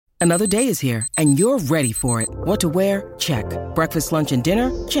Another day is here, and you're ready for it. What to wear? Check. Breakfast, lunch, and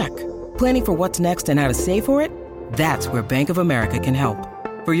dinner? Check. Planning for what's next and how to save for it? That's where Bank of America can help.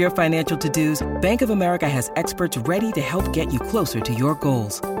 For your financial to-dos, Bank of America has experts ready to help get you closer to your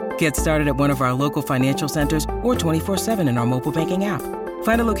goals. Get started at one of our local financial centers or 24/7 in our mobile banking app.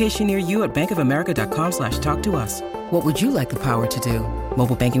 Find a location near you at bankofamerica.com/talktous. What would you like the power to do?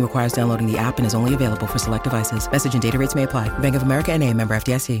 Mobile banking requires downloading the app and is only available for select devices. Message and data rates may apply. Bank of America N.A., member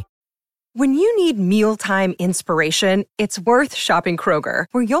FDIC. When you need mealtime inspiration, it's worth shopping Kroger,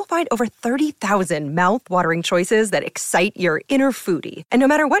 where you'll find over 30,000 mouth-watering choices that excite your inner foodie. And no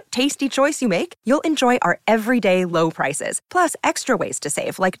matter what tasty choice you make, you'll enjoy our everyday low prices, plus extra ways to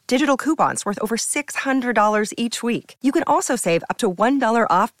save, like digital coupons worth over $600 each week. You can also save up to $1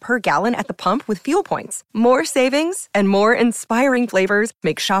 off per gallon at the pump with fuel points. More savings and more inspiring flavors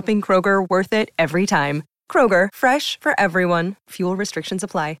make shopping Kroger worth it every time. Kroger, fresh for everyone. Fuel restrictions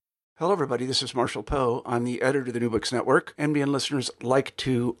apply. Hello, everybody. This is Marshall Poe. I'm the editor of the New Books Network. NBN listeners like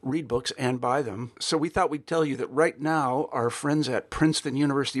to read books and buy them. So we thought we'd tell you that right now, our friends at Princeton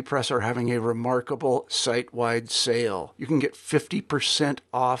University Press are having a remarkable site-wide sale. You can get 50%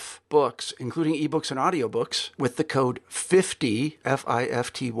 off books, including ebooks and audiobooks, with the code 50,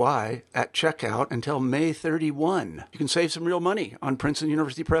 F-I-F-T-Y, at checkout until May 31. You can save some real money on Princeton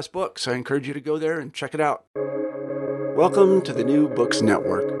University Press books. I encourage you to go there and check it out. Welcome to the New Books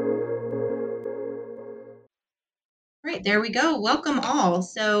Network. Right, there we go. Welcome all.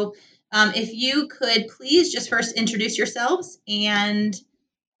 So if you could please just first introduce yourselves and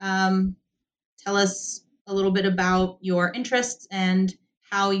tell us a little bit about your interests and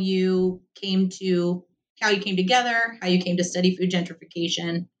how you came together, how you came to study food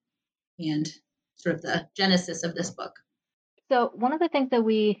gentrification, and sort of the genesis of this book. So one of the things that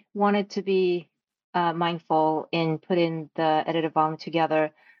we wanted to be mindful in putting the edited volume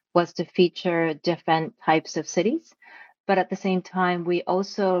together was to feature different types of cities. But at the same time, we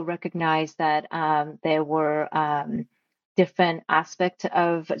also recognized that there were different aspects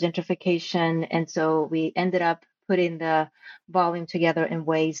of gentrification. And so we ended up putting the volume together in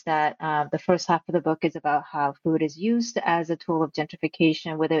ways that the first half of the book is about how food is used as a tool of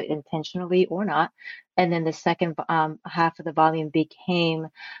gentrification, whether intentionally or not. And then the second half of the volume became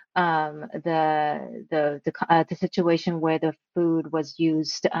the situation where the food was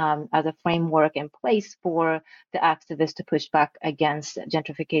used as a framework in place for the activists to push back against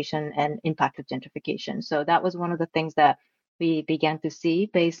gentrification and impact of gentrification. So that was one of the things that we began to see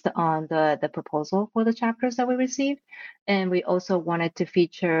based on the proposal for the chapters that we received. And we also wanted to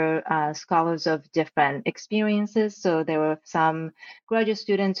feature scholars of different experiences. So there were some graduate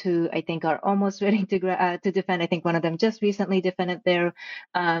students who I think are almost ready to defend. I think one of them just recently defended their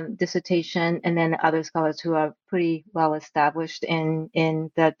dissertation, and then other scholars who are pretty well established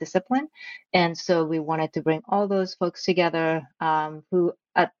in the discipline. And so we wanted to bring all those folks together who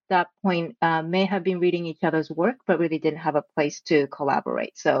at that point may have been reading each other's work, but really didn't have a place to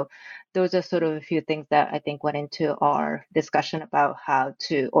collaborate. So those are sort of a few things that I think went into our discussion about how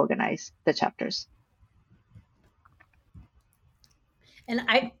to organize the chapters. And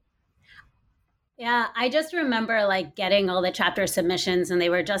I just remember like getting all the chapter submissions and they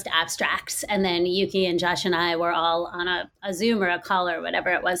were just abstracts. And then Yuki and Josh and I were all on a Zoom or a call or whatever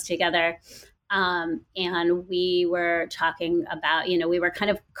it was together. And we were talking about, we were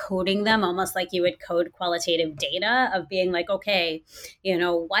kind of coding them almost like you would code qualitative data of being like, okay,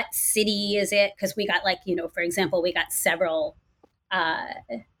 what city is it? Because we got for example, we got several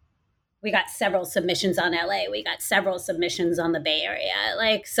submissions on LA. We got several submissions on the Bay Area.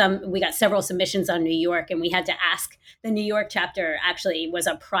 We got several submissions on New York, and we had to ask. The New York chapter actually was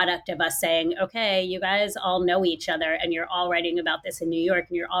a product of us saying, okay, you guys all know each other and you're all writing about this in New York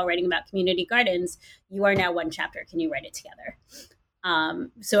and you're all writing about community gardens. You are now one chapter. Can you write it together?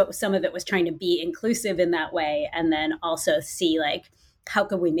 So some of it was trying to be inclusive in that way, and then also see how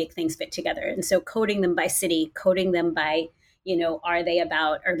could we make things fit together? And so coding them by city, coding them by are they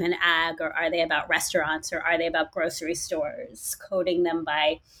about urban ag, or are they about restaurants, or are they about grocery stores? Coding them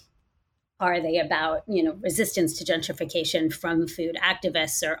by, are they about, resistance to gentrification from food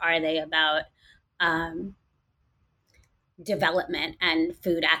activists, or are they about development and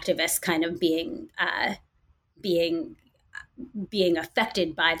food activists kind of being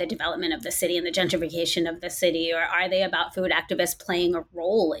affected by the development of the city and the gentrification of the city? Or are they about food activists playing a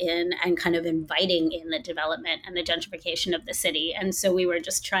role in and kind of inviting in the development and the gentrification of the city? And so we were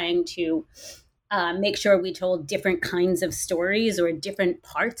just trying to make sure we told different kinds of stories, or different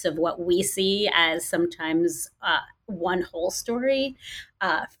parts of what we see as sometimes one whole story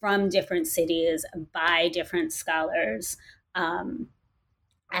from different cities by different scholars.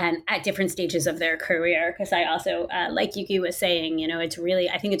 and at different stages of their career. Because I also, like Yuki was saying,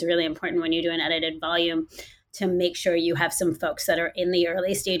 I think it's really important when you do an edited volume to make sure you have some folks that are in the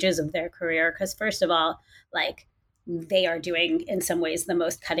early stages of their career. Because first of all, like, they are doing in some ways the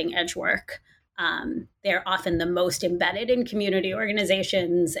most cutting edge work. They're often the most embedded in community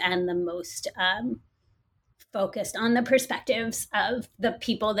organizations and the most focused on the perspectives of the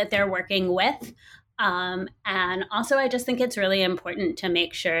people that they're working with. And also, I just think it's really important to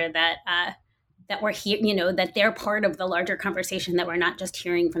make sure that that we're here, that they're part of the larger conversation, that we're not just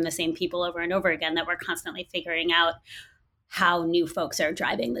hearing from the same people over and over again, that we're constantly figuring out how new folks are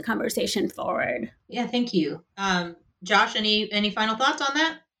driving the conversation forward. Yeah, thank you. Josh, any final thoughts on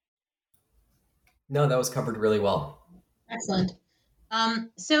that? No, that was covered really well. Excellent.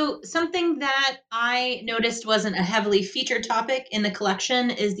 So something that I noticed wasn't a heavily featured topic in the collection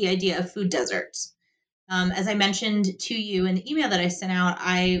is the idea of food deserts. As I mentioned to you in the email that I sent out,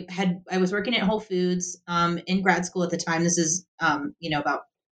 I was working at Whole Foods in grad school at the time. This is, about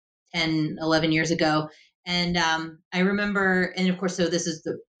 10, 11 years ago. And I remember, and of course, so this is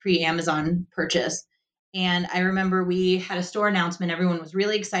the pre-Amazon purchase. And I remember we had a store announcement. Everyone was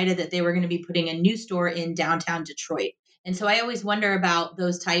really excited that they were going to be putting a new store in downtown Detroit. And so I always wonder about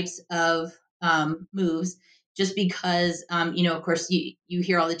those types of moves, just because, of course, you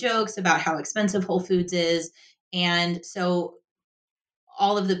hear all the jokes about how expensive Whole Foods is. And so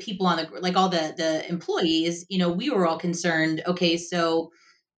all of the people all the employees, we were all concerned, okay, so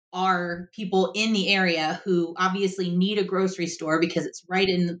are people in the area who obviously need a grocery store because it's right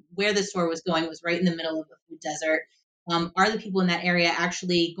in where the store was going, was right in the middle of a food desert. Are the people in that area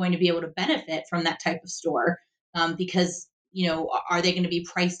actually going to be able to benefit from that type of store? Because, are they going to be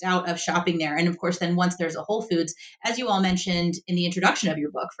priced out of shopping there? And of course, then once there's a Whole Foods, as you all mentioned in the introduction of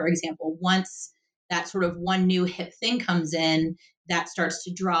your book, for example, once that sort of one new hip thing comes in, that starts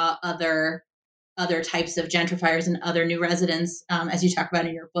to draw other types of gentrifiers and other new residents, as you talk about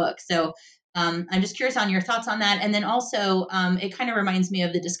in your book. So I'm just curious on your thoughts on that. And then also, it kind of reminds me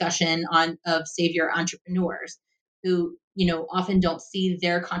of the discussion of savior entrepreneurs who, often don't see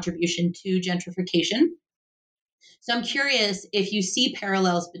their contribution to gentrification. So I'm curious if you see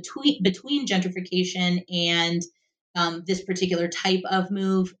parallels between gentrification and this particular type of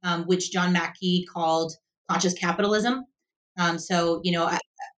move, which John Mackey called conscious capitalism.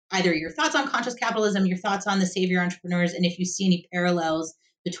 Either your thoughts on conscious capitalism, your thoughts on the savior entrepreneurs, and if you see any parallels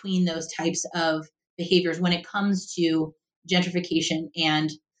between those types of behaviors when it comes to gentrification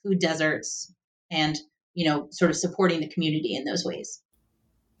and food deserts and, sort of supporting the community in those ways.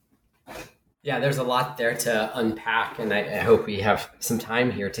 Yeah, there's a lot there to unpack, and I hope we have some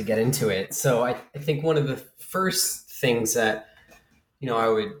time here to get into it. So I think one of the first things that, I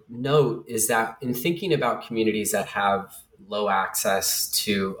would note is that in thinking about communities that have low access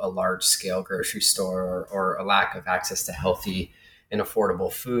to a large scale grocery store or a lack of access to healthy and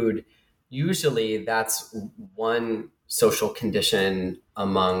affordable food, usually that's one social condition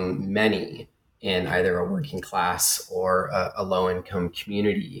among many in either a working class or a low income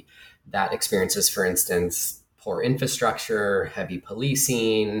community that experiences, for instance, poor infrastructure, heavy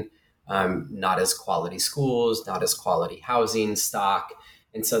policing, not as quality schools, not as quality housing stock.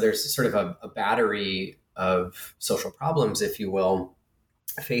 And so there's sort of a battery of social problems, if you will,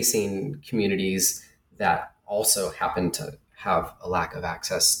 facing communities that also happen to have a lack of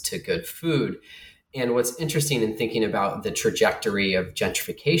access to good food. And what's interesting in thinking about the trajectory of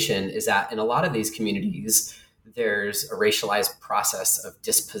gentrification is that in a lot of these communities, there's a racialized process of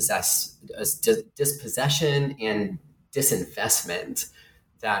dispossession and disinvestment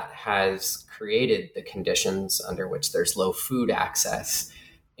that has created the conditions under which there's low food access.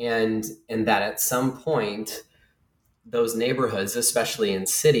 And that at some point, those neighborhoods, especially in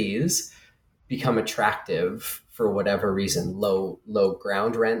cities, become attractive for whatever reason. Low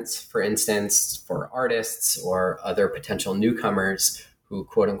ground rents, for instance, for artists or other potential newcomers who,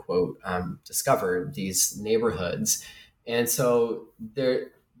 quote unquote, discover these neighborhoods. And so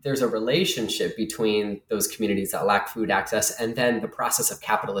there's a relationship between those communities that lack food access and then the process of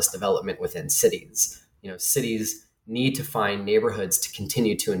capitalist development within cities. Cities need to find neighborhoods to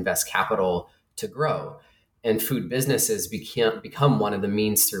continue to invest capital to grow. And food businesses become one of the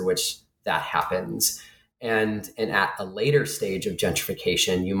means through which that happens. And at a later stage of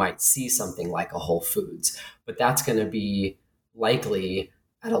gentrification, you might see something like a Whole Foods, but that's going to be likely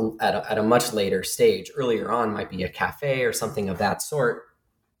at a much later stage. Earlier on might be a cafe or something of that sort.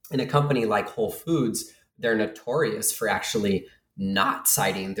 In a company like Whole Foods, they're notorious for actually not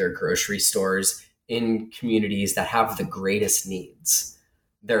citing their grocery stores in communities that have the greatest needs.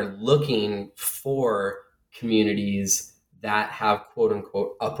 They're looking for communities that have quote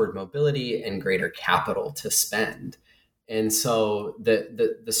unquote upward mobility and greater capital to spend. And so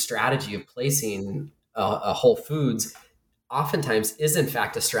the strategy of placing a Whole Foods oftentimes is in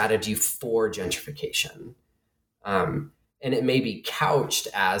fact a strategy for gentrification. And it may be couched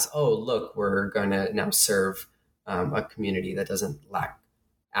as, oh, look, we're going to now serve a community that doesn't lack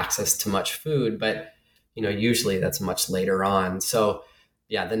access to much food. But, usually that's much later on. So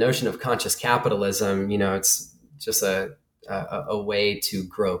yeah, the notion of conscious capitalism, it's just a way to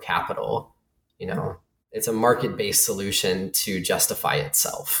grow capital. It's a market-based solution to justify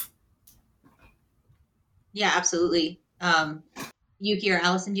itself. Yeah, absolutely. Yuki or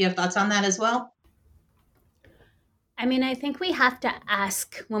Allison, do you have thoughts on that as well? I mean, I think we have to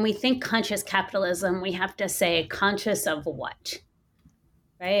ask, when we think conscious capitalism, we have to say conscious of what,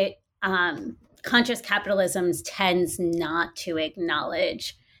 right? Conscious capitalism tends not to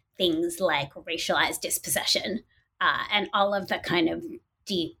acknowledge things like racialized dispossession and all of the kind of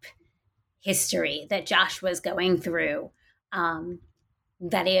deep history that Josh was going through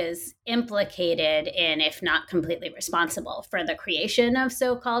that is implicated in, if not completely responsible for the creation of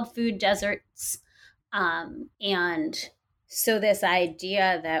so-called food deserts. And so this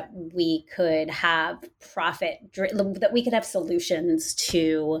idea that we could have that we could have solutions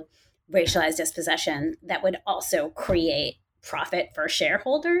to racialized dispossession that would also create profit for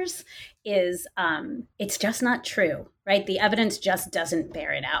shareholders is, it's just not true, right? The evidence just doesn't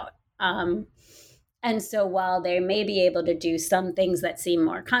bear it out. And so while they may be able to do some things that seem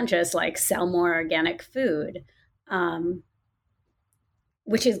more conscious, like sell more organic food,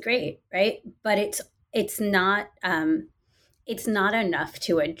 which is great, right? But it's not enough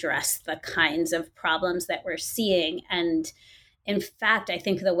to address the kinds of problems that we're seeing. And in fact, I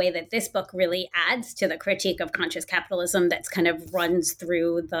think the way that this book really adds to the critique of conscious capitalism that's kind of runs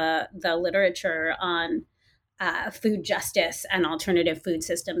through the literature on food justice and alternative food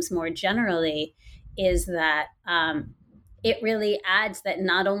systems more generally is that it really adds that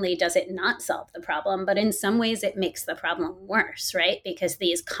not only does it not solve the problem, but in some ways it makes the problem worse, right? Because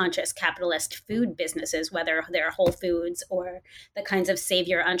these conscious capitalist food businesses, whether they're Whole Foods or the kinds of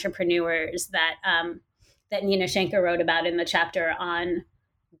savior entrepreneurs that Nina Shanker wrote about in the chapter on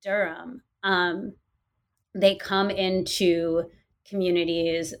Durham, they come into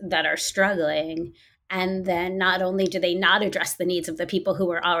communities that are struggling. And then not only do they not address the needs of the people who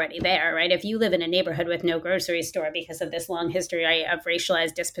are already there, right? If you live in a neighborhood with no grocery store because of this long history of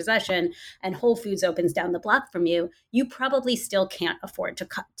racialized dispossession and Whole Foods opens down the block from you, you probably still can't afford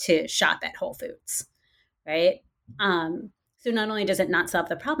to shop at Whole Foods, right? So not only does it not solve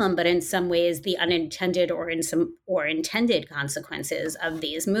the problem, but in some ways the unintended or intended consequences of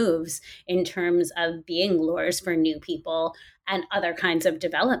these moves in terms of being lures for new people and other kinds of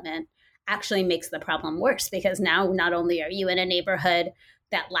development actually makes the problem worse, because now not only are you in a neighborhood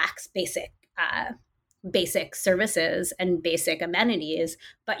that lacks basic services and basic amenities,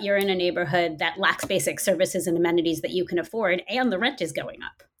 but you're in a neighborhood that lacks basic services and amenities that you can afford, and the rent is going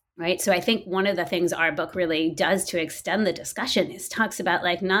up, right? So I think one of the things our book really does to extend the discussion is talks about,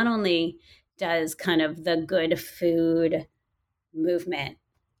 like, not only does kind of the good food movement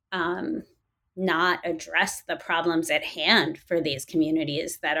not address the problems at hand for these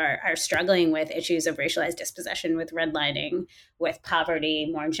communities that are struggling with issues of racialized dispossession, with redlining, with poverty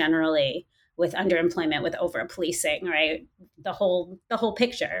more generally, with underemployment, with over-policing, right? The whole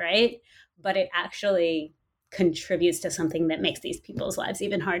picture, right? But it actually contributes to something that makes these people's lives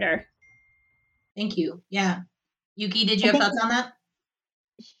even harder. Thank you. Yeah. Yuki, did you have thoughts on that?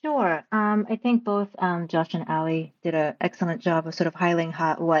 Sure. I think both Josh and Ali did an excellent job of sort of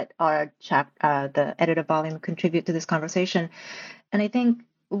highlighting what our the edited volume contribute to this conversation. And I think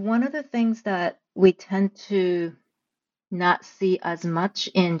one of the things that we tend to not see as much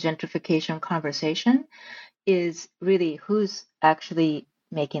in gentrification conversation is really who's actually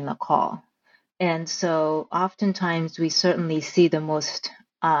making the call. And so oftentimes we certainly see the most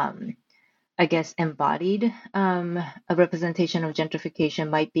embodied a representation of gentrification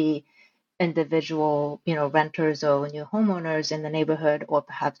might be individual, renters or new homeowners in the neighborhood, or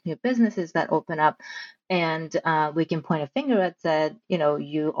perhaps new businesses that open up. And we can point a finger at that,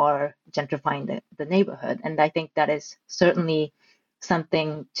 you are gentrifying the neighborhood. And I think that is certainly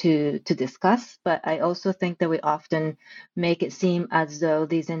something to discuss. But I also think that we often make it seem as though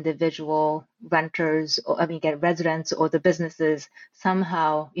these individual renters, residents or the businesses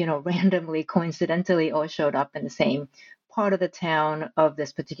somehow, randomly, coincidentally, all showed up in the same part of the town of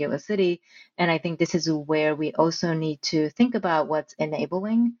this particular city. And I think this is where we also need to think about what's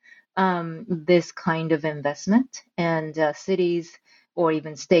enabling this kind of investment. And cities or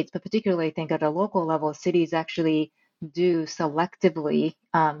even states, but particularly I think at a local level, cities actually do selectively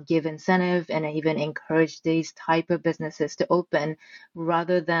give incentive and even encourage these type of businesses to open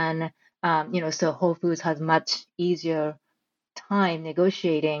rather than, so Whole Foods has much easier time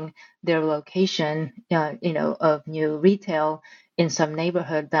negotiating their location, of new retail in some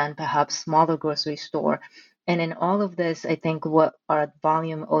neighborhood than perhaps smaller grocery store. And in all of this, I think what our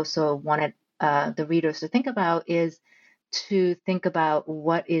volume also wanted the readers to think about is to think about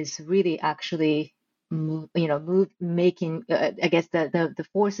what is really actually making I guess the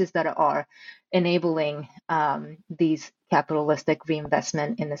forces that are enabling these capitalistic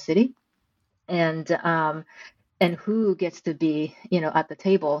reinvestment in the city, and who gets to be at the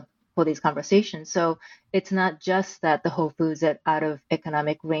table for these conversations. So it's not just that the Whole Foods are out of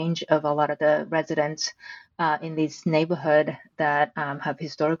economic range of a lot of the residents in this neighborhood that have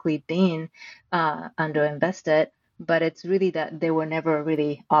historically been underinvested, but it's really that they were never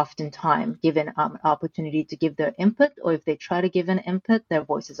really oftentimes given an opportunity to give their input, or if they try to give an input, their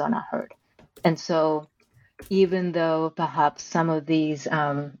voices are not heard. And so even though perhaps some of these,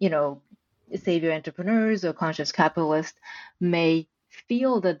 savior entrepreneurs or conscious capitalists may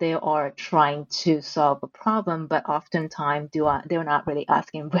feel that they are trying to solve a problem, but oftentimes they're not really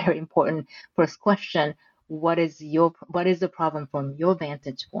asking very important first question. What is the problem from your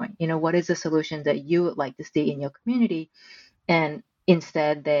vantage point? What is the solution that you would like to see in your community? And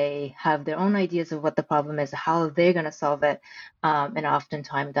instead, they have their own ideas of what the problem is, how they're going to solve it, and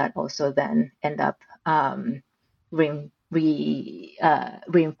oftentimes that also then end up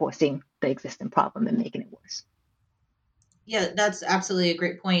reinforcing the existing problem and making it worse. Yeah, that's absolutely a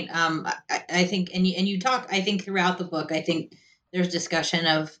great point. I think, and you talk, I think throughout the book, I think there's discussion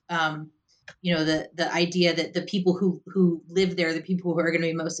of, the idea that the people who live there, the people who are going to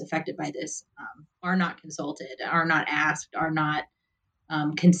be most affected by this, are not consulted, are not asked, are not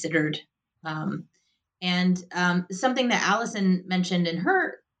considered. And something that Allison mentioned in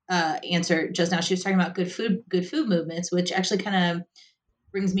her answer just now, she was talking about good food movements, which actually kind of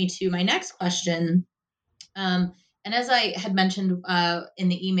brings me to my next question. And as I had mentioned in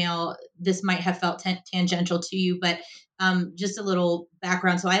the email, this might have felt tangential to you, but just a little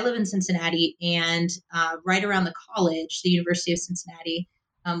background. So I live in Cincinnati, and right around the college, the University of Cincinnati,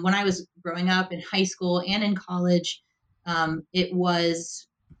 when I was growing up in high school and in college, it was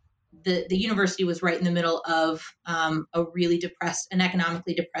the university was right in the middle of a really an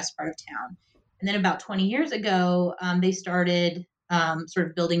economically depressed part of town. And then about 20 years ago, they started sort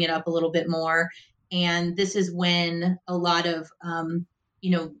of building it up a little bit more. And this is when a lot of,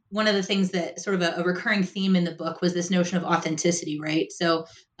 one of the things that sort of a recurring theme in the book was this notion of authenticity, right? So,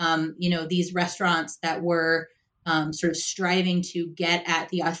 these restaurants that were sort of striving to get at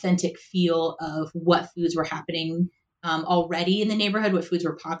the authentic feel of what foods were happening already in the neighborhood, what foods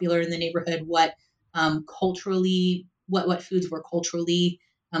were popular in the neighborhood, what culturally, what foods were culturally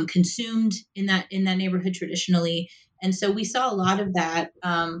consumed in that neighborhood traditionally. And so we saw a lot of that,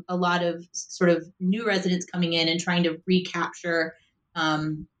 a lot of sort of new residents coming in and trying to recapture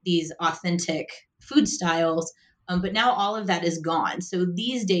these authentic food styles. But now all of that is gone. So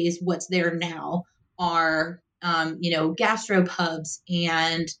these days, what's there now are, gastropubs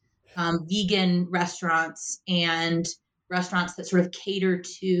and vegan restaurants and restaurants that sort of cater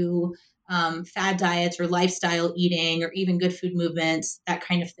to fad diets or lifestyle eating or even good food movements, that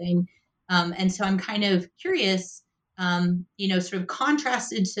kind of thing. And so I'm kind of curious, sort of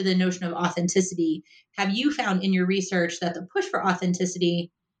contrasted to the notion of authenticity, have you found in your research that the push for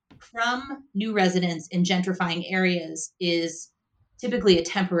authenticity from new residents in gentrifying areas is typically a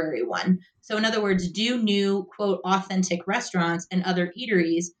temporary one? So in other words, do new, quote, authentic restaurants and other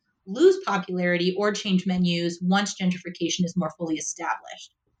eateries lose popularity or change menus once gentrification is more fully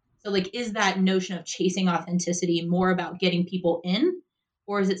established? So is that notion of chasing authenticity more about getting people in,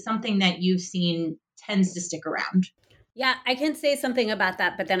 or is it something that you've seen tends to stick around? Yeah, I can say something about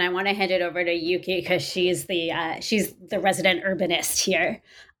that, but then I want to hand it over to Yuki because she's the resident urbanist here.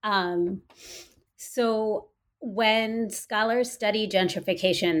 So when scholars study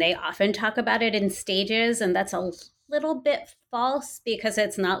gentrification, they often talk about it in stages, and that's a little bit false because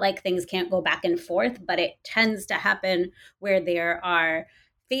it's not like things can't go back and forth, but it tends to happen where there are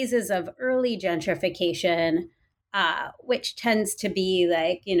phases of early gentrification, which tends to be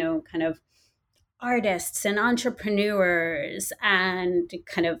kind of artists and entrepreneurs and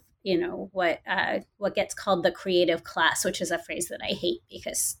kind of, what gets called the creative class, which is a phrase that I hate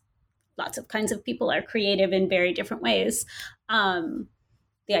because lots of kinds of people are creative in very different ways. The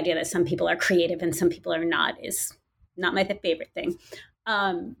idea that some people are creative and some people are not is not my favorite thing.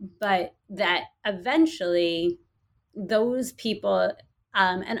 But that eventually those people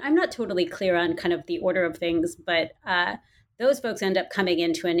And I'm not totally clear on kind of the order of things, but those folks end up coming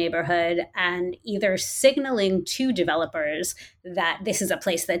into a neighborhood and either signaling to developers that this is a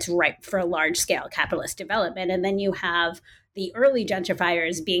place that's ripe for large scale capitalist development. And then you have the early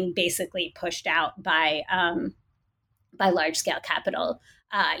gentrifiers being basically pushed out by large scale capital.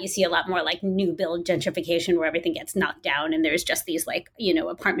 You see a lot more like new build gentrification where everything gets knocked down and there's just these like,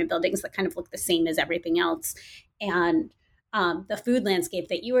 apartment buildings that kind of look the same as everything else. And the food landscape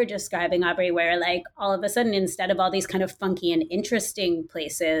that you were describing, Aubrey, where like all of a sudden, instead of all these kind of funky and interesting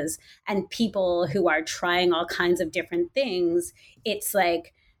places and people who are trying all kinds of different things, it's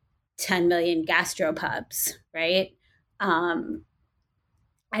like 10 million gastropubs, right? And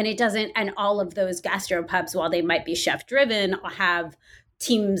it doesn't, and all of those gastropubs, while they might be chef driven, have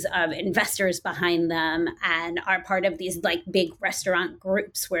teams of investors behind them and are part of these like big restaurant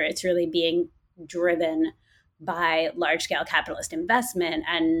groups where it's really being driven by large scale capitalist investment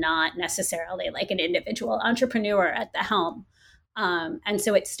and not necessarily like an individual entrepreneur at the helm. And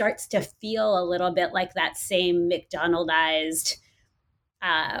so it starts to feel a little bit like that same McDonaldized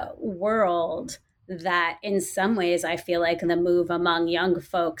world that in some ways I feel like the move among young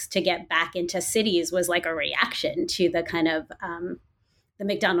folks to get back into cities was like a reaction to the kind of the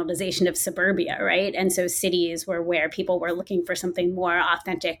McDonaldization of suburbia, right? And so cities were where people were looking for something more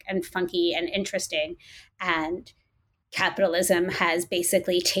authentic and funky and interesting. And capitalism has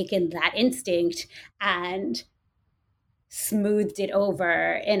basically taken that instinct and smoothed it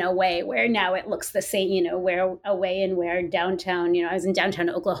over in a way where now it looks the same, where downtown, I was in downtown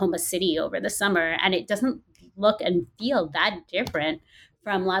Oklahoma City over the summer, and it doesn't look and feel that different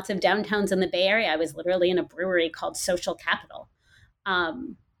from lots of downtowns in the Bay Area. I was literally in a brewery called Social Capital,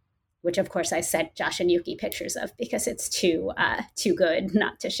 which of course I sent Josh and Yuki pictures of because it's too good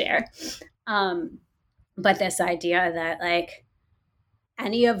not to share. But this idea that like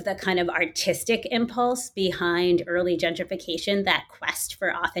any of the kind of artistic impulse behind early gentrification, that quest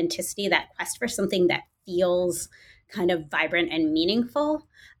for authenticity, that quest for something that feels kind of vibrant and meaningful,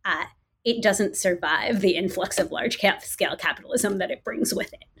 it doesn't survive the influx of large scale capitalism that it brings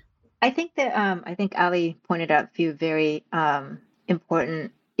with it. I think that Ali pointed out a few very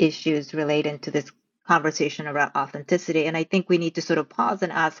important issues relating to this conversation about authenticity. And I think we need to sort of pause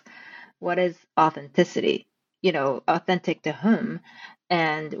and ask, what is authenticity? Authentic to whom?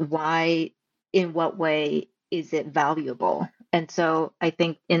 And why, in what way is it valuable? And so I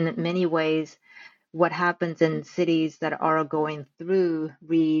think in many ways, what happens in cities that are going through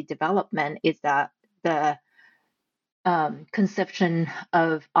redevelopment is that the conception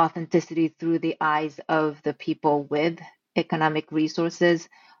of authenticity through the eyes of the people with economic resources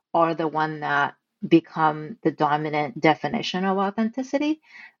are the one that become the dominant definition of authenticity,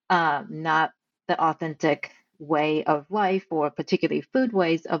 not the authentic way of life or particularly food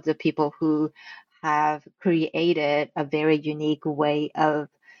ways of the people who have created a very unique way of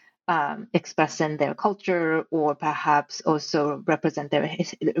expressing their culture, or perhaps also representing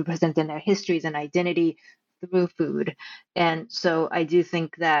their histories and identity through food. And so I do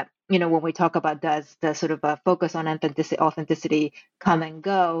think that, when we talk about does the sort of a focus on authenticity come and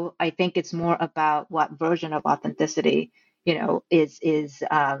go, I think it's more about what version of authenticity is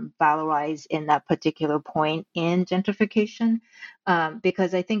valorized in that particular point in gentrification,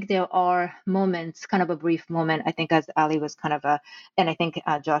 because I think there are moments, kind of a brief moment, I think as Ali was kind of and I think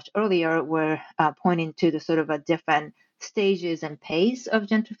Josh earlier were pointing to the sort of a different stages and pace of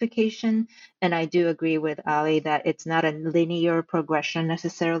gentrification. And I do agree with Ali that it's not a linear progression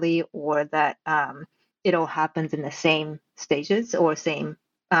necessarily, or that it all happens in the same stages or same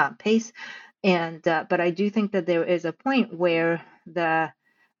pace. And but I do think that there is a point where the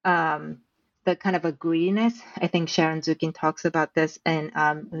kind of a greediness. I think Sharon Zukin talks about this in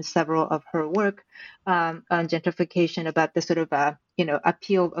several of her work on gentrification, about the sort of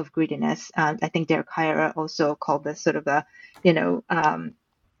appeal of greediness. I think Derek Hyra also called this sort of a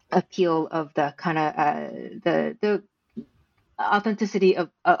appeal of the kind of the authenticity of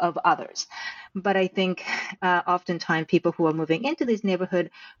others. But I think oftentimes people who are moving into this neighborhood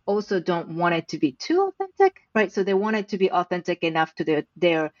also don't want it to be too authentic, right? So they want it to be authentic enough to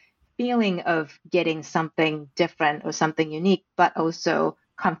their feeling of getting something different or something unique, but also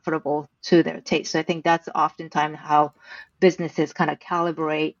comfortable to their taste. So I think that's oftentimes how businesses kind of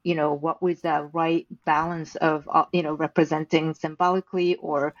calibrate, what was the right balance of, representing symbolically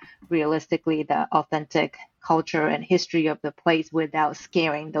or realistically the authentic culture and history of the place without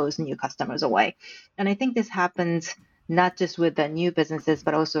scaring those new customers away. And I think this happens not just with the new businesses,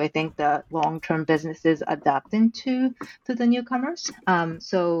 but also I think the long-term businesses adapting to the newcomers.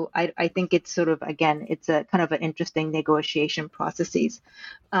 So I think it's sort of, again, it's a kind of an interesting negotiation processes.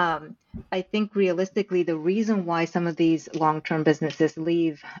 I think realistically, the reason why some of these long-term businesses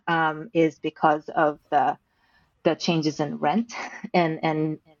leave is because of the changes in rent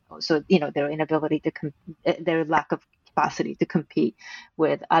and also, their inability to their lack of capacity to compete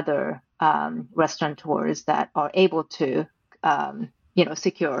with other restaurateurs that are able to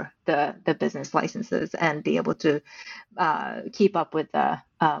secure the business licenses and be able to keep up with the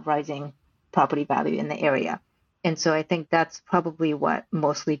rising property value in the area. And so I think that's probably what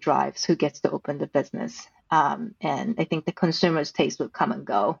mostly drives who gets to open the business. And I think the consumer's taste would come and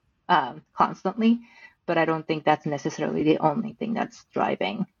go constantly, but I don't think that's necessarily the only thing that's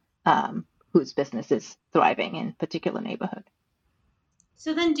driving whose business is thriving in a particular neighborhood.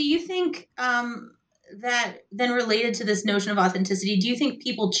 So then do you think that then related to this notion of authenticity, do you think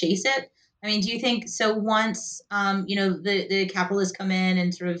people chase it? I mean, do you think so once, the capitalists come in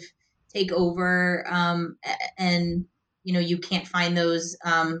and sort of take over and, you can't find those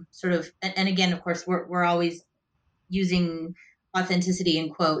sort of, and again, of course, we're always using authenticity in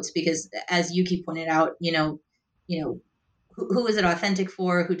quotes because as Yuki pointed out, who is it authentic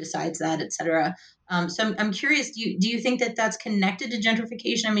for, who decides that, et cetera. So I'm curious, do you think that that's connected to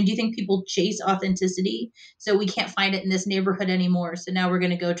gentrification? I mean, do you think people chase authenticity? So we can't find it in this neighborhood anymore. So now we're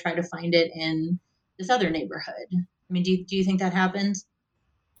going to go try to find it in this other neighborhood. I mean, do you think that happens?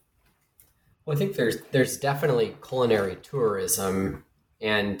 Well, I think there's definitely culinary tourism,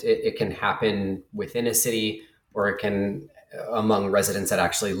 and it can happen within a city, or it can among residents that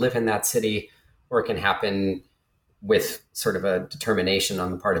actually live in that city, or it can happen with sort of a determination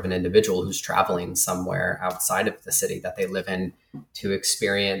on the part of an individual who's traveling somewhere outside of the city that they live in to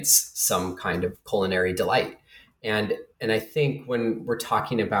experience some kind of culinary delight. And I think when we're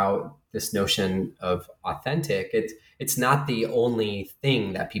talking about this notion of authentic, it's not the only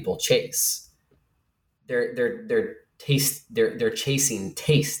thing that people chase. They're chasing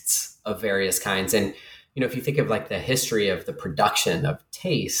tastes of various kinds. And if you think of like the history of the production of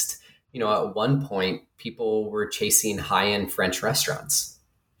taste, at one point people were chasing high-end French restaurants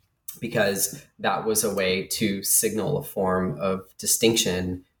because that was a way to signal a form of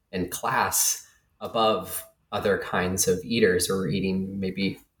distinction and class above other kinds of eaters who were eating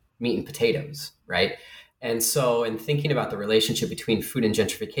maybe meat and potatoes, right? And so in thinking about the relationship between food and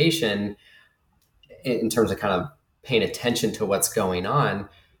gentrification, in terms of kind of paying attention to what's going on,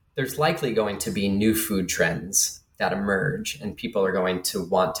 there's likely going to be new food trends that emerge, and people are going to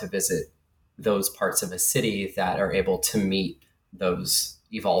want to visit those parts of a city that are able to meet those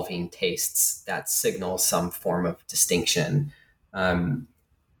evolving tastes that signal some form of distinction.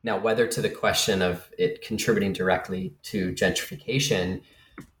 Now, whether to the question of it contributing directly to gentrification,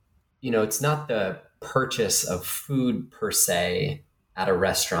 it's not the purchase of food per se at a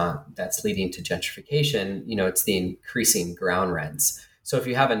restaurant that's leading to gentrification. It's the increasing ground rents. So if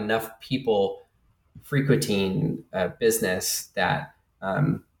you have enough people frequenting a business that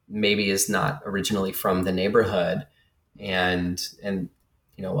maybe is not originally from the neighborhood, and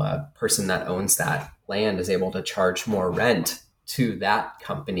a person that owns that land is able to charge more rent to that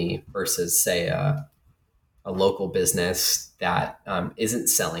company versus, say, a local business that isn't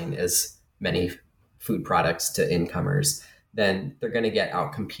selling as many food products to incomers, then they're going to get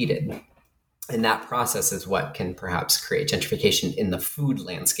outcompeted. And that process is what can perhaps create gentrification in the food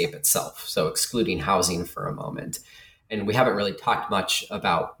landscape itself. So excluding housing for a moment. And we haven't really talked much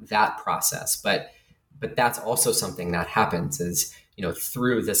about that process, but that's also something that happens is,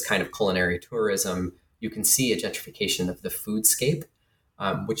 through this kind of culinary tourism, you can see a gentrification of the foodscape,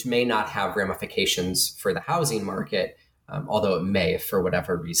 which may not have ramifications for the housing market, although it may, if for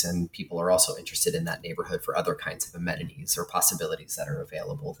whatever reason, people are also interested in that neighborhood for other kinds of amenities or possibilities that are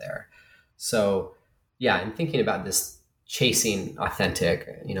available there. So, yeah, and thinking about this chasing authentic,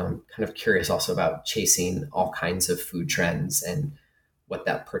 I'm kind of curious also about chasing all kinds of food trends and what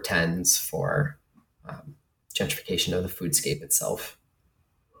that portends for gentrification of the foodscape itself.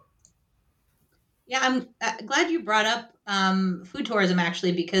 Yeah, I'm glad you brought up food tourism,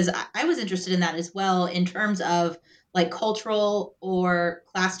 actually, because I was interested in that as well in terms of like cultural or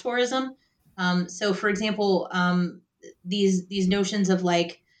class tourism. So, for example, these notions of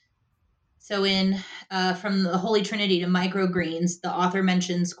like, so in From the Holy Trinity to Microgreens, the author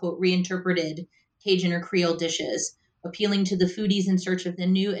mentions, quote, reinterpreted Cajun or Creole dishes, appealing to the foodies in search of the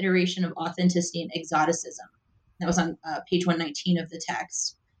new iteration of authenticity and exoticism. That was on page 119 of the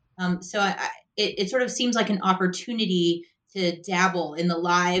text. So it sort of seems like an opportunity to dabble in the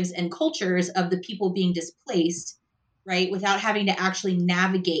lives and cultures of the people being displaced right? Without having to actually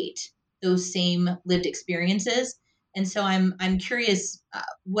navigate those same lived experiences. And so I'm curious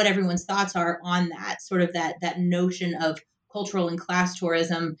what everyone's thoughts are on that, sort of that notion of cultural and class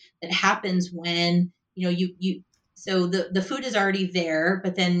tourism that happens when, you so the food is already there,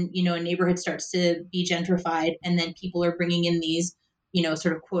 but then, a neighborhood starts to be gentrified, and then people are bringing in these,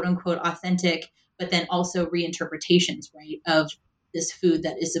 sort of quote unquote authentic, but then also reinterpretations, right, of this food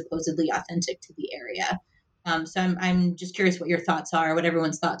that is supposedly authentic to the area. So I'm just curious what your thoughts are, what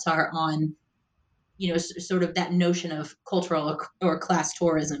everyone's thoughts are on, sort of that notion of cultural or class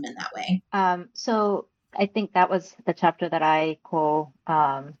tourism in that way. So I think that was the chapter that I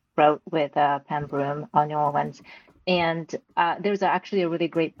wrote with Pam Broom on New Orleans. And there's actually a really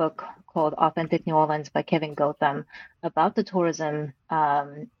great book called Authentic New Orleans by Kevin Gotham about the tourism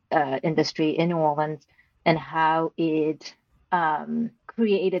industry in New Orleans and how it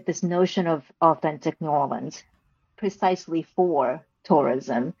created this notion of authentic New Orleans precisely for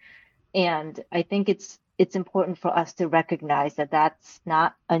tourism. And I think it's important for us to recognize that that's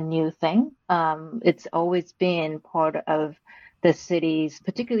not a new thing. It's always been part of the cities,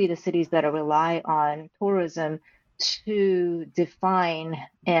 particularly the cities that rely on tourism, to define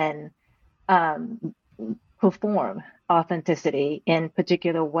and perform authenticity in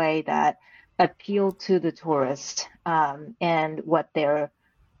particular way that appeal to the tourist and what they're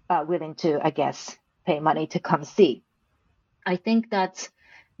willing to, I guess, pay money to come see. I think that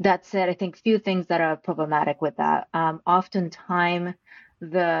said, I think few things that are problematic with that. Oftentimes,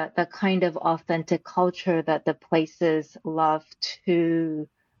 the kind of authentic culture that the places love to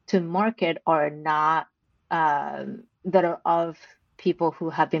market are not that are of people who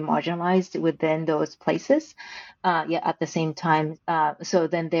have been marginalized within those places. Yet at the same time, so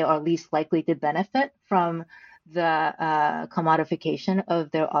then they are least likely to benefit from the commodification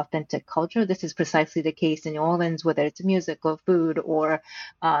of their authentic culture. This is precisely the case in New Orleans, whether it's music or food or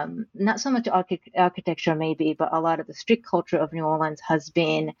not so much architecture maybe, but a lot of the street culture of New Orleans has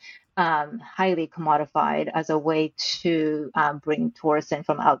been highly commodified as a way to bring tourists in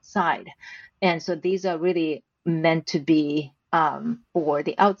from outside. And so these are really meant to be for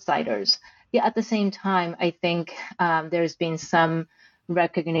the outsiders. Yeah, at the same time, I think there's been some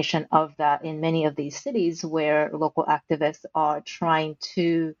recognition of that in many of these cities where local activists are trying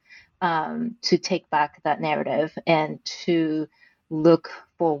to take back that narrative and to look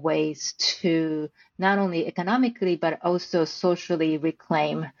for ways to not only economically but also socially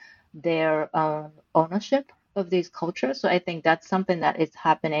reclaim their own ownership of these cultures. So I think that's something that is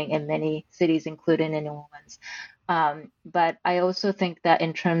happening in many cities, including in New Orleans. But I also think that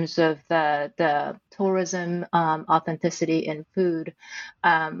in terms of the tourism authenticity in food,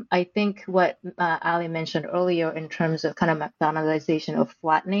 I think what Ali mentioned earlier in terms of kind of McDonaldization or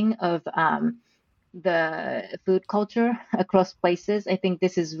flattening of the food culture across places, I think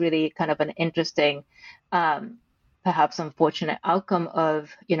this is really kind of an interesting, perhaps unfortunate outcome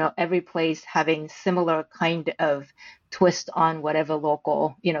of, every place having similar kind of twist on whatever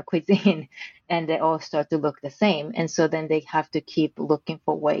local, cuisine, and they all start to look the same. And so then they have to keep looking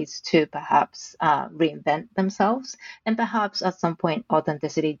for ways to perhaps reinvent themselves. And perhaps at some point,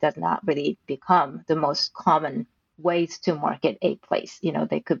 authenticity does not really become the most common ways to market a place.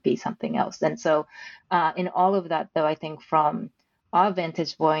 They could be something else. And so in all of that, though, I think from our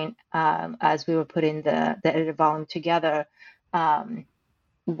vantage point, as we were putting the edited volume together,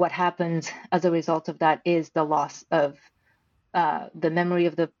 what happens as a result of that is the loss of the memory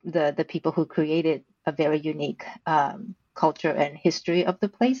of the people who created a very unique culture and history of the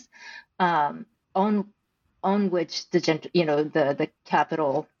place, on which the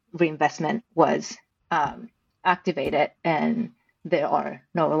capital reinvestment was activated, and they are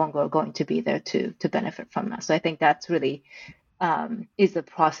no longer going to be there to benefit from that. So I think that's really is the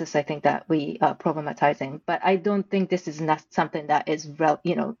process I think that we are problematizing. But I don't think this is not something that is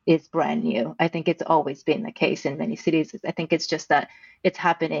is brand new. I think it's always been the case in many cities. I think it's just that it's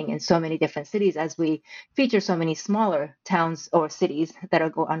happening in so many different cities as we feature so many smaller towns or cities that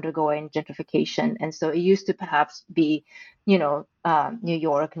are undergoing gentrification. And so it used to perhaps be, New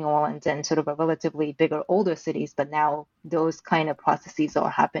York, New Orleans, and sort of a relatively bigger, older cities. But now those kind of processes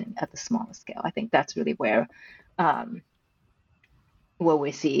are happening at the smaller scale. I think that's really where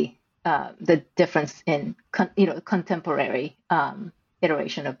we see the difference in contemporary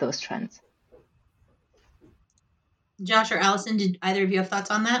iteration of those trends. Josh or Allison, did either of you have thoughts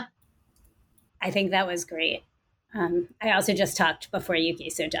on that? I think that was great. I also just talked before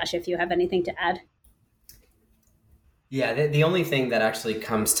Yuki, so Josh, if you have anything to add. Yeah, the only thing that actually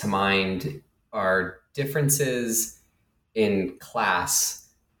comes to mind are differences in class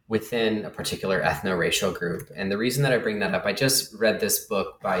within a particular ethno-racial group. And the reason that I bring that up, I just read this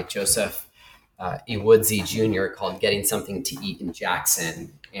book by Joseph E. Woodsey Jr. called Getting Something to Eat in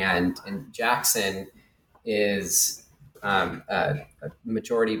Jackson. And Jackson is a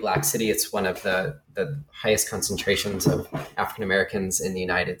majority Black city. It's one of the highest concentrations of African Americans in the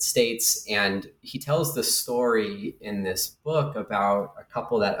United States. And he tells the story in this book about a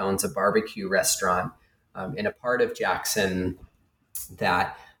couple that owns a barbecue restaurant in a part of Jackson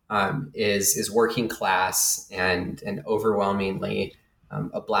that is working class and overwhelmingly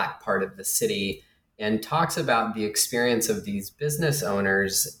a Black part of the city, and talks about the experience of these business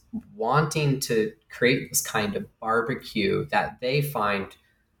owners wanting to create this kind of barbecue that they find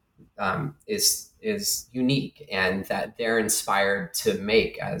is unique and that they're inspired to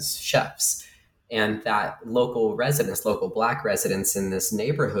make as chefs. And that local Black residents in this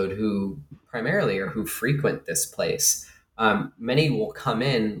neighborhood who primarily or who frequent this place, many will come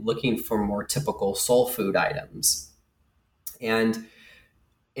in looking for more typical soul food items.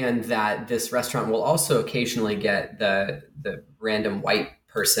 And that this restaurant will also occasionally get the random white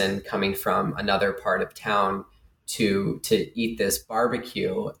person coming from another part of town to eat this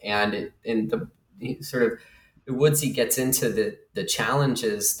barbecue. And Woodsey gets into the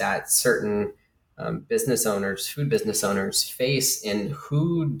challenges that certain food business owners face in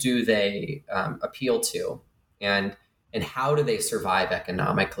who do they appeal to, and how do they survive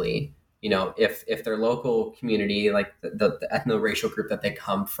economically. You know, if their local community, like the ethno-racial group that they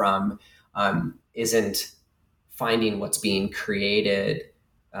come from, isn't finding what's being created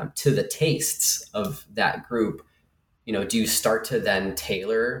to the tastes of that group, you know, do you start to then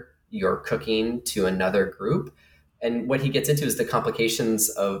tailor your cooking to another group? And what he gets into is the complications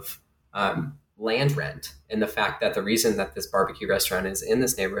of land rent, and the fact that the reason that this barbecue restaurant is in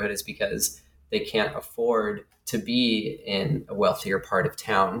this neighborhood is because they can't afford to be in a wealthier part of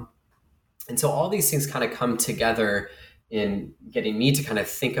town. And so all these things kind of come together in getting me to kind of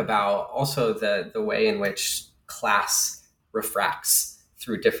think about also the way in which class refracts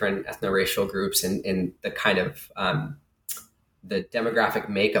through different ethno-racial groups and the kind of the demographic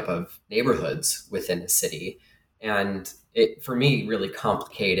makeup of neighborhoods within a city. And it, for me, really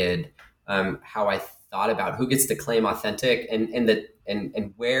complicated how I thought about who gets to claim authentic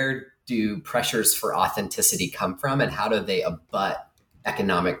and where do pressures for authenticity come from, and how do they abut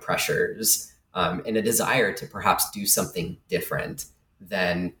economic pressures and a desire to perhaps do something different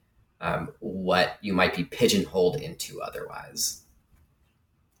than what you might be pigeonholed into otherwise.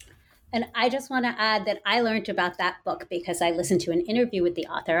 And I just want to add that I learned about that book because I listened to an interview with the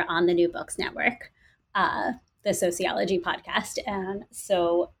author on the New Books Network, the sociology podcast. And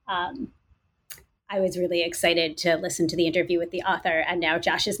so I was really excited to listen to the interview with the author. And now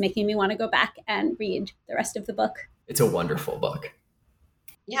Josh is making me want to go back and read the rest of the book. It's a wonderful book.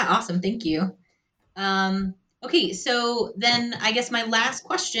 Yeah, awesome. Thank you. Okay, so then I guess my last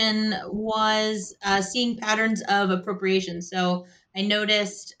question was seeing patterns of appropriation. So I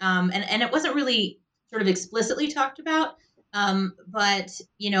noticed, and it wasn't really sort of explicitly talked about, but,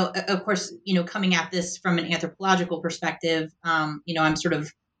 you know, of course, you know, coming at this from an anthropological perspective, you know, I'm sort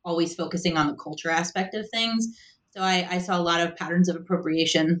of always focusing on the culture aspect of things. So I saw a lot of patterns of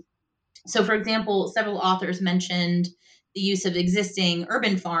appropriation. So, for example, several authors mentioned the use of existing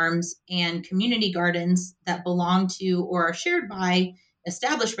urban farms and community gardens that belong to or are shared by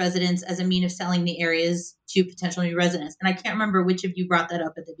established residents as a means of selling the areas to potential new residents. And I can't remember which of you brought that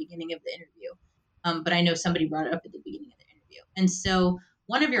up at the beginning of the interview, but I know somebody brought it up at the beginning of the interview. And so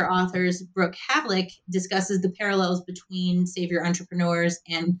one of your authors, Brooke Havlick, discusses the parallels between savior entrepreneurs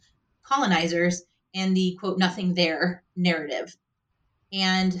and colonizers and the, quote, nothing there narrative.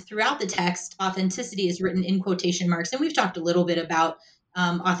 And throughout the text, authenticity is written in quotation marks. And we've talked a little bit about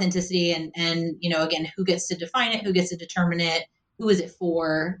authenticity and, you know, again, who gets to define it, who gets to determine it, who is it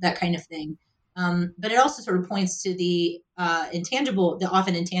for, that kind of thing. But it also sort of points to the often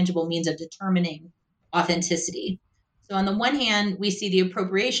intangible means of determining authenticity. So on the one hand, we see the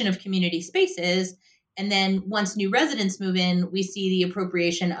appropriation of community spaces. And then once new residents move in, we see the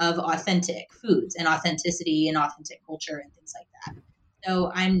appropriation of authentic foods and authenticity and authentic culture and things like that.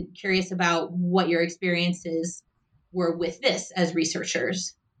 So I'm curious about what your experiences were with this as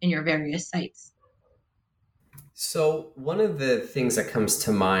researchers in your various sites. So one of the things that comes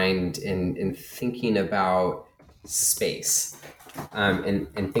to mind in thinking about space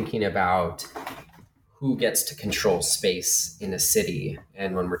and thinking about who gets to control space in a city,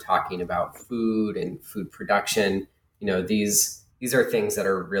 and when we're talking about food and food production, you know, these are things that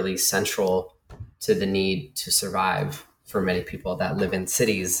are really central to the need to survive for many people that live in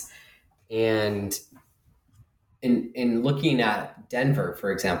cities. And in looking at Denver,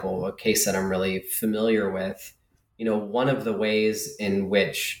 for example, a case that I'm really familiar with, one of the ways in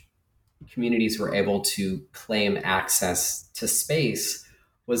which communities were able to claim access to space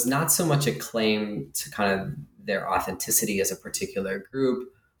was not so much a claim to kind of their authenticity as a particular group,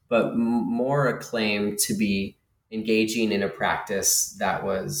 but more a claim to be engaging in a practice that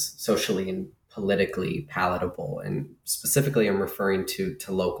was socially and politically palatable. And specifically, I'm referring to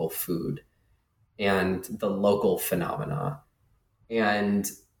local food and the local phenomena and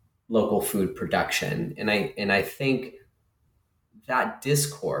local food production. And I think that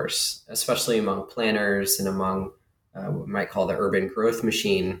discourse, especially among planners and among what we might call the urban growth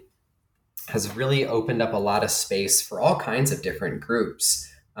machine, has really opened up a lot of space for all kinds of different groups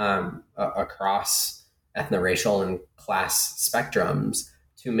across ethno-racial and class spectrums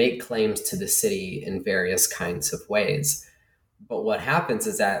to make claims to the city in various kinds of ways. But what happens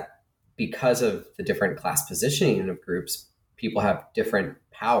is that because of the different class positioning of groups, people have different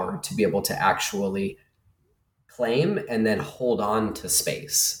power to be able to actually claim and then hold on to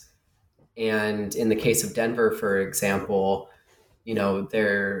space. And in the case of Denver, for example,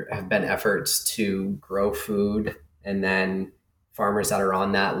 there have been efforts to grow food, and then farmers that are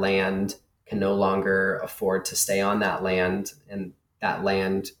on that land can no longer afford to stay on that land, and that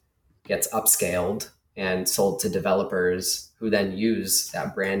land gets upscaled and sold to developers who then use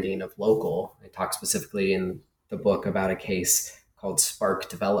that branding of local. I talk specifically in the book about a case called Spark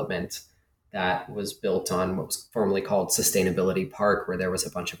Development that was built on what was formerly called Sustainability Park, where there was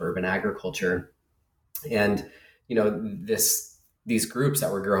a bunch of urban agriculture. And, these groups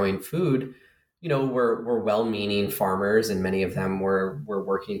that were growing food, were well-meaning farmers, and many of them were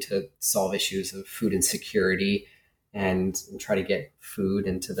working to solve issues of food insecurity and try to get food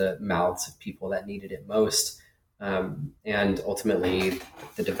into the mouths of people that needed it most. And ultimately,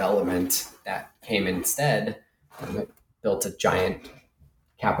 the development that came instead built a giant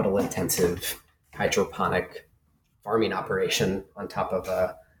capital-intensive hydroponic farming operation on top of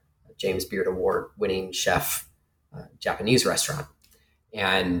a James Beard Award-winning chef Japanese restaurant.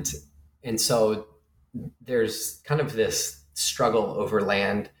 And so there's kind of this struggle over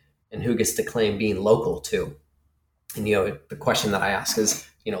land and who gets to claim being local too. And, the question that I ask is,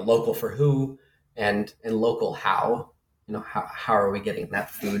 local for who and local how? How are we getting that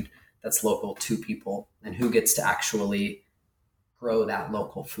food that's local to people, and who gets to actually grow that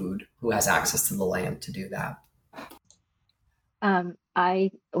local food? Who has access to the land to do that?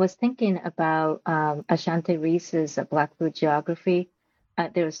 I was thinking about Ashanti Reese's Black Food Geography.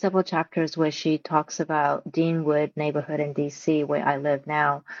 There are several chapters where she talks about Deanwood neighborhood in DC, where I live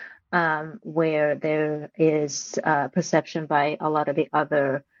now, where there is perception by a lot of the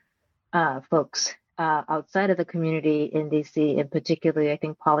other folks outside of the community in DC, and particularly, I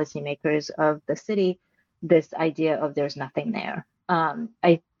think, policymakers of the city, this idea of there's nothing there.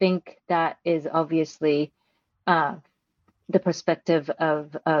 I think that is obviously the perspective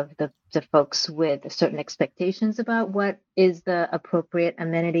of the folks with certain expectations about what is the appropriate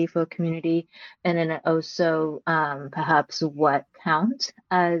amenity for a community, and then also perhaps what counts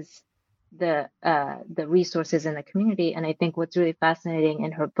as the resources in the community. And I think what's really fascinating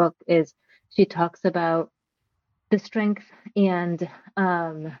in her book is she talks about the strength and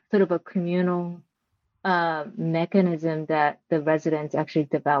sort of a communal mechanism that the residents actually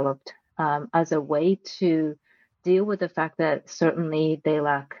developed as a way to deal with the fact that certainly they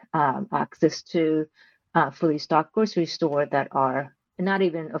lack access to fully stocked grocery stores that are not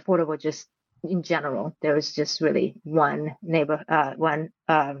even affordable. Just in general, there is just really one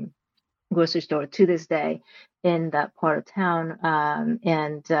grocery store to this day in that part of town,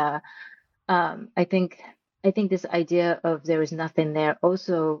 I think this idea of there is nothing there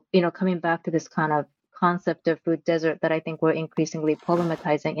also, coming back to this kind of concept of food desert that I think we're increasingly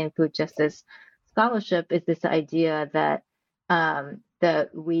problematizing in food justice scholarship, is this idea that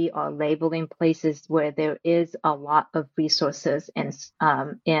that we are labeling places where there is a lot of resources and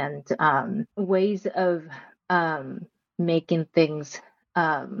ways of making things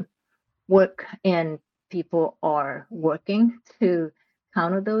work, and people are working to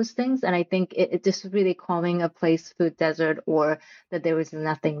counter those things. And I think it just really calling a place food desert, or that there is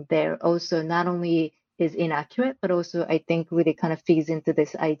nothing there, also not only is inaccurate, but also I think really kind of feeds into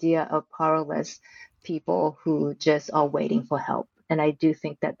this idea of powerless people who just are waiting for help. And I do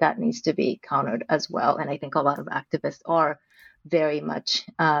think that that needs to be countered as well. And I think a lot of activists are very much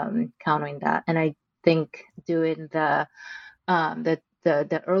countering that. And I think during the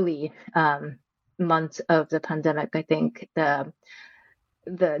early months of the pandemic, I think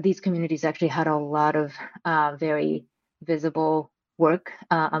these communities actually had a lot of very visible work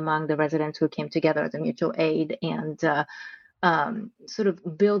among the residents who came together as a mutual aid, and sort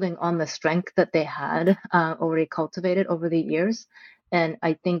of building on the strength that they had already cultivated over the years. And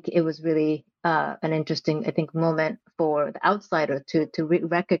I think it was really an interesting, I think, moment for the outsider to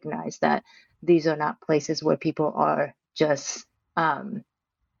recognize that these are not places where people are just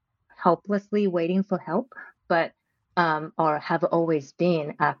helplessly waiting for help, but or have always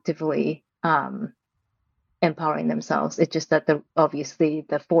been actively empowering themselves. It's just that obviously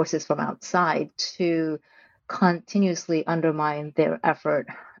the forces from outside to continuously undermine their effort,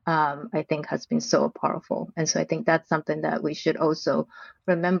 I think has been so powerful. And so I think that's something that we should also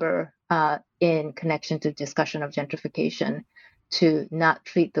remember in connection to discussion of gentrification, to not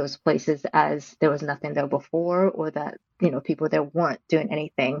treat those places as there was nothing there before, or that, people there weren't doing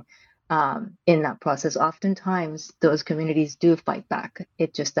anything in that process. Oftentimes those communities do fight back.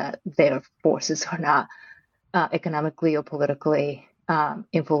 It's just that their forces are not economically or politically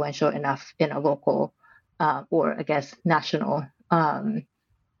influential enough in a local or I guess national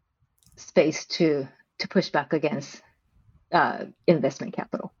space to push back against investment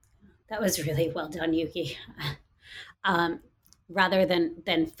capital. That was really well done, Yuki. Rather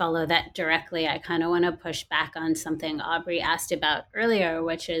than follow that directly, I kind of want to push back on something Aubrey asked about earlier,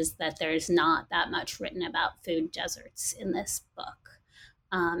 which is that there's not that much written about food deserts in this book.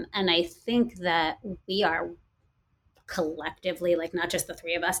 And I think that we are collectively, like not just the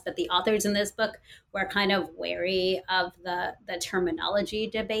three of us, but the authors in this book, were kind of wary of the terminology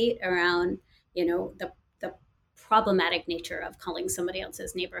debate around, the problematic nature of calling somebody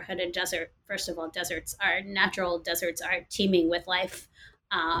else's neighborhood a desert. First of all, deserts are natural, deserts are teeming with life.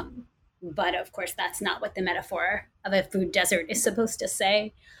 But of course, that's not what the metaphor of a food desert is supposed to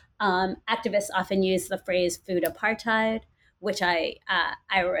say. Activists often use the phrase food apartheid, which I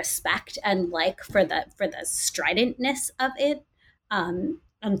respect and like for the stridentness of it,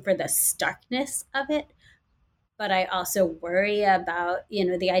 and for the starkness of it. But I also worry about,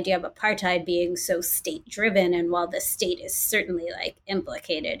 the idea of apartheid being so state driven. And while the state is certainly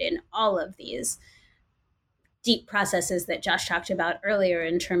implicated in all of these deep processes that Josh talked about earlier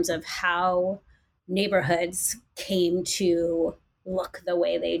in terms of how neighborhoods came to look the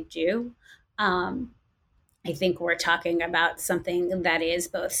way they do, I think we're talking about something that is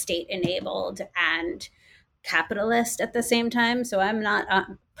both state enabled and capitalist at the same time. So I'm not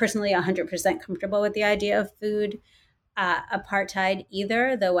personally 100% comfortable with the idea of food apartheid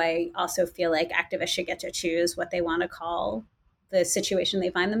either, though I also feel like activists should get to choose what they want to call the situation they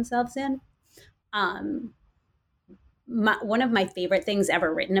find themselves in. One of my favorite things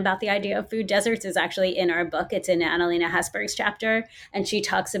ever written about the idea of food deserts is actually in our book. It's in Annalena Hesberg's chapter, and she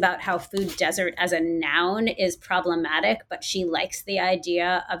talks about how food desert as a noun is problematic, but she likes the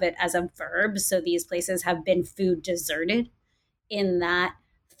idea of it as a verb. So these places have been food deserted, in that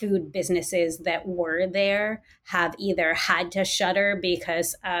food businesses that were there have either had to shutter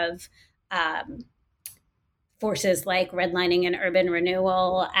because of forces like redlining and urban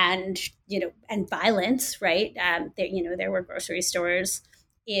renewal and violence, right? There were grocery stores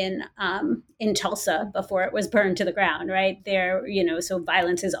in Tulsa before it was burned to the ground, right? So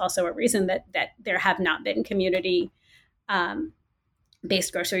violence is also a reason that there have not been community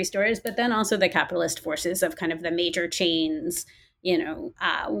based grocery stores, but then also the capitalist forces of kind of the major chains,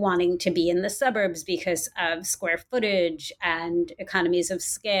 wanting to be in the suburbs because of square footage and economies of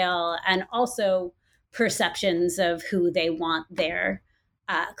scale, and also perceptions of who they want their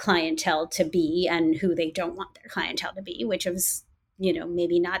clientele to be and who they don't want their clientele to be, which is,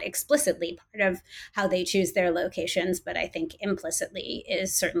 maybe not explicitly part of how they choose their locations, but I think implicitly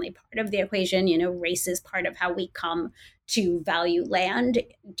is certainly part of the equation. Race is part of how we come to value land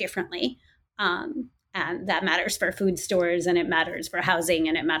differently. And that matters for food stores, and it matters for housing,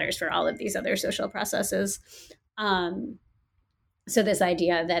 and it matters for all of these other social processes. So this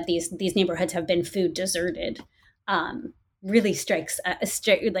idea that these neighborhoods have been food deserted really strikes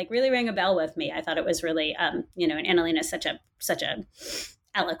really rang a bell with me. I thought it was really, and Annalena is such a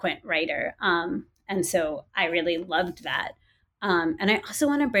eloquent writer, and so I really loved that. And I also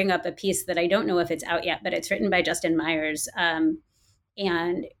want to bring up a piece that I don't know if it's out yet, but it's written by Justin Myers, and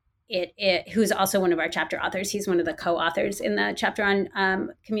who's also one of our chapter authors. He's one of the co-authors in the chapter on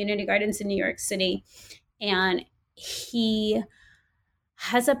community gardens in New York City, and he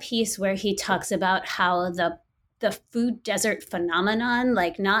has a piece where he talks about how the food desert phenomenon,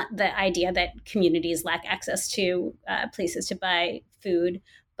 like not the idea that communities lack access to places to buy food,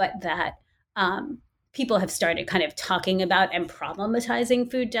 but that people have started kind of talking about and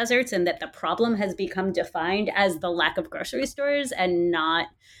problematizing food deserts, and that the problem has become defined as the lack of grocery stores and not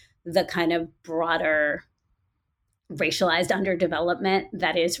the kind of broader racialized underdevelopment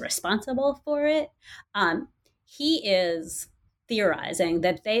that is responsible for it. He is theorizing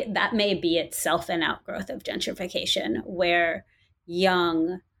that that may be itself an outgrowth of gentrification, where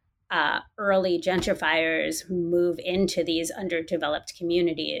young, early gentrifiers move into these underdeveloped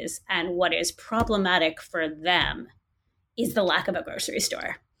communities, and what is problematic for them is the lack of a grocery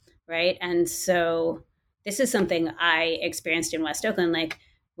store, right? And so this is something I experienced in West Oakland, like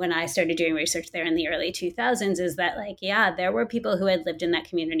when I started doing research there in the early 2000s, is that like, yeah, there were people who had lived in that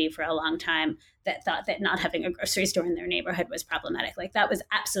community for a long time that thought that not having a grocery store in their neighborhood was problematic. Like that was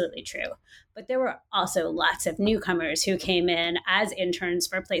absolutely true. But there were also lots of newcomers who came in as interns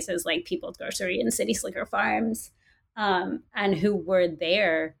for places like People's Grocery and City Slicker Farms, and who were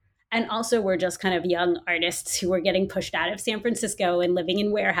there and also were just kind of young artists who were getting pushed out of San Francisco and living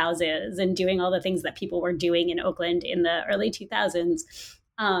in warehouses and doing all the things that people were doing in Oakland in the early 2000s.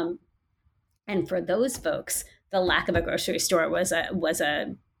 And for those folks, the lack of a grocery store was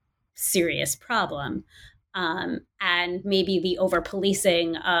a serious problem. And maybe the over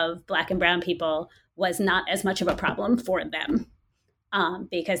policing of Black and brown people was not as much of a problem for them,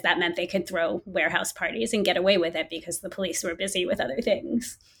 because that meant they could throw warehouse parties and get away with it because the police were busy with other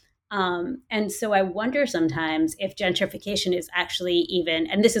things. And so I wonder sometimes if gentrification is actually even,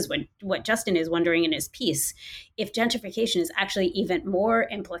 and this is what Justin is wondering in his piece, if gentrification is actually even more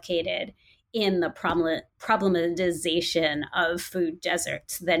implicated in the problematization of food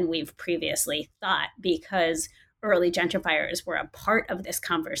deserts than we've previously thought, because early gentrifiers were a part of this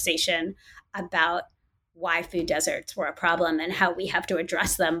conversation about why food deserts were a problem and how we have to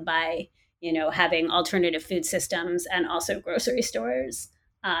address them by, having alternative food systems and also grocery stores.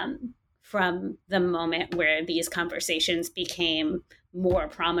 From the moment where these conversations became more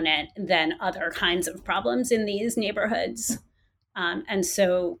prominent than other kinds of problems in these neighborhoods. And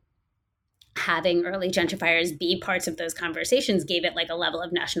so having early gentrifiers be parts of those conversations gave it like a level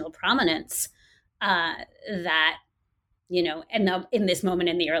of national prominence that, in this moment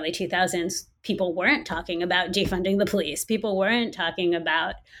in the early 2000s, people weren't talking about defunding the police. People weren't talking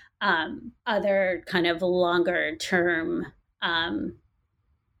about other kind of longer term,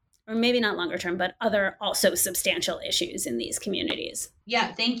 or maybe not longer term, but other also substantial issues in these communities.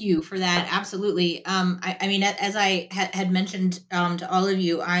 Yeah, thank you for that. Absolutely. I mean, as I had mentioned to all of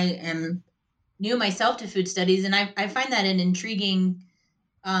you, I am new myself to food studies, and I find that an intriguing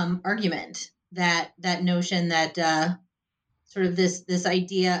argument, that notion that sort of this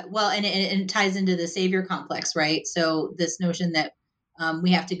idea, well, and it ties into the savior complex, right? So this notion that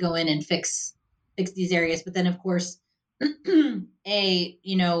we have to go in and fix these areas, but then of course, the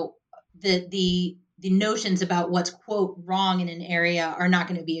notions about what's quote wrong in an area are not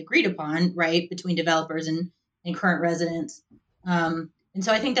going to be agreed upon, right, between developers and current residents. And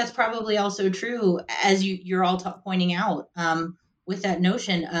so I think that's probably also true, as you're all pointing out, with that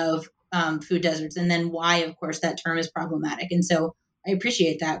notion of food deserts, and then why, of course, that term is problematic. And so I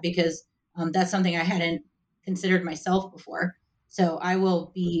appreciate that, because that's something I hadn't considered myself before. So I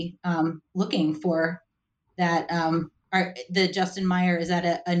will be looking for that. The Justin Meyer, is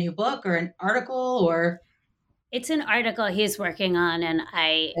that a new book or an article, or? It's an article he's working on, and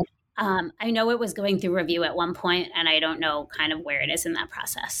I know it was going through review at one point, and I don't know kind of where it is in that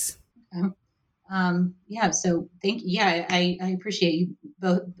process. So I appreciate you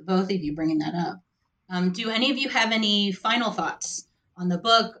both of you bringing that up. Do any of you have any final thoughts on the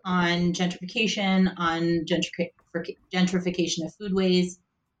book, on gentrification, on gentrification of foodways,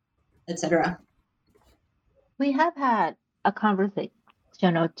 etc.? We have had a conversation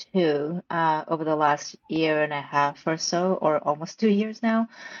or two over the last year and a half or so, or almost 2 years now,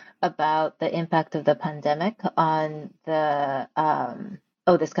 about the impact of the pandemic on the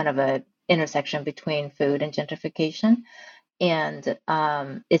this kind of a intersection between food and gentrification. And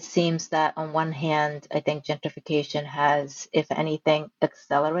it seems that on one hand, I think gentrification has, if anything,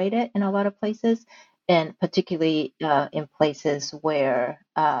 accelerated in a lot of places, and particularly in places where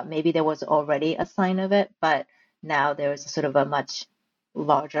maybe there was already a sign of it, but now there's sort of a much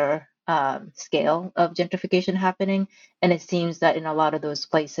larger scale of gentrification happening. And it seems that in a lot of those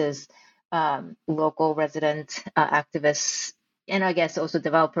places, local resident activists, and I guess also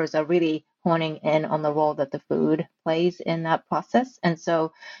developers, are really honing in on the role that the food plays in that process. And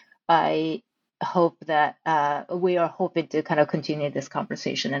so I hope that we are hoping to kind of continue this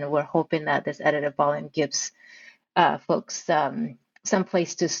conversation, and we're hoping that this edited volume gives folks some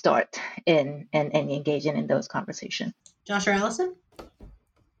place to start in engaging in those conversations. Josh or Allison?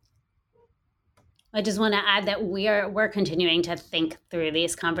 I just want to add that we're continuing to think through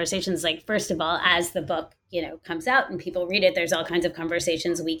these conversations. Like, first of all, as the book, comes out and people read it, there's all kinds of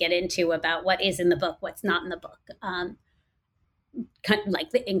conversations we get into about what is in the book, what's not in the book,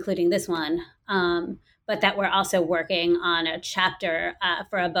 including this one. But that we're also working on a chapter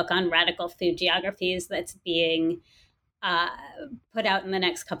for a book on radical food geographies that's being put out in the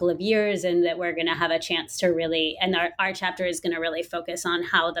next couple of years, and that we're going to have a chance to really, and our chapter is going to really focus on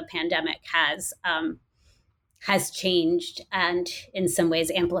how the pandemic has changed and in some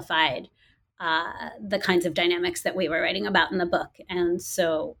ways amplified the kinds of dynamics that we were writing about in the book. And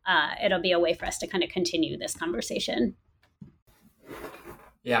so it'll be a way for us to kind of continue this conversation.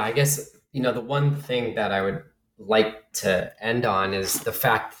 Yeah, I guess, the one thing that I would like to end on is the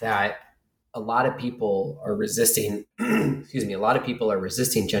fact that a lot of people are resisting, a lot of people are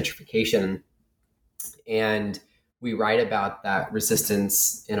resisting gentrification. And we write about that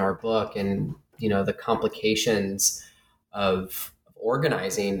resistance in our book and, the complications of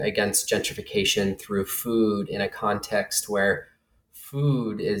organizing against gentrification through food in a context where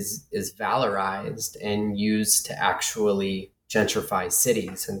food is valorized and used to actually gentrify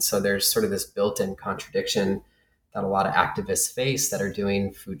cities. And so there's sort of this built-in contradiction that a lot of activists face that are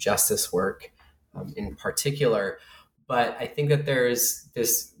doing food justice work in particular. But I think that there's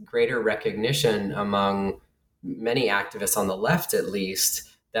this greater recognition among many activists on the left, at least,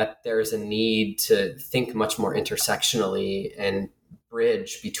 that there's a need to think much more intersectionally and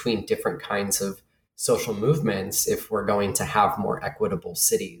bridge between different kinds of social movements if we're going to have more equitable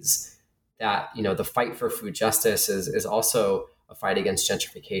cities. That, the fight for food justice is also a fight against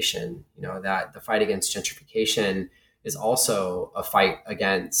gentrification, that the fight against gentrification is also a fight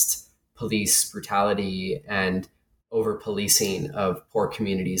against police brutality and over policing of poor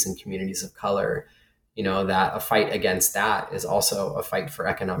communities and communities of color. That a fight against that is also a fight for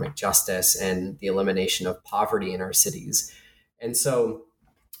economic justice and the elimination of poverty in our cities. And so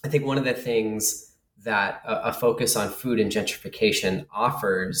I think one of the things that a focus on food and gentrification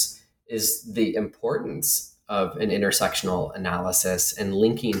offers is the importance of an intersectional analysis, and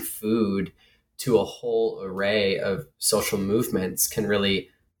linking food to a whole array of social movements can really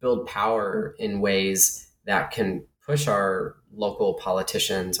build power in ways that can push our local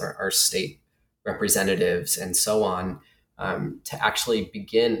politicians, our state representatives, and so on, to actually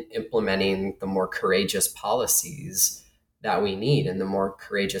begin implementing the more courageous policies that we need and the more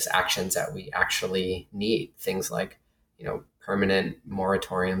courageous actions that we actually need. Things like, permanent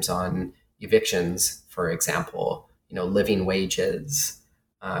moratoriums on evictions, for example, living wages,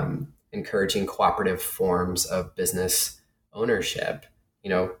 encouraging cooperative forms of business ownership,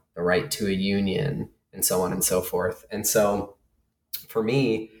 the right to a union, and so on and so forth. And so for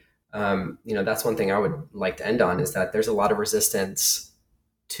me, that's one thing I would like to end on, is that there's a lot of resistance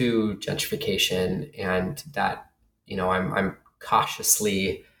to gentrification, and that, I'm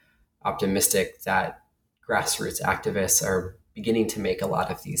cautiously optimistic that grassroots activists are beginning to make a lot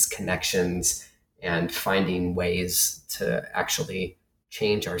of these connections and finding ways to actually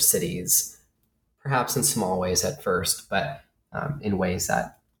change our cities, perhaps in small ways at first, but in ways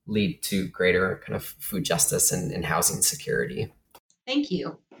that lead to greater kind of food justice and housing security. Thank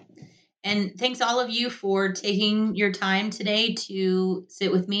you. And thanks all of you for taking your time today to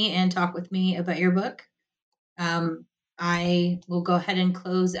sit with me and talk with me about your book. I will go ahead and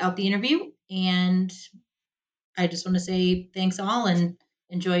close out the interview, and I just want to say thanks all and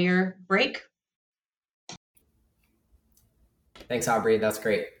enjoy your break. Thanks, Aubrey. That's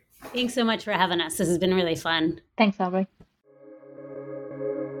great. Thanks so much for having us. This has been really fun. Thanks, Aubrey.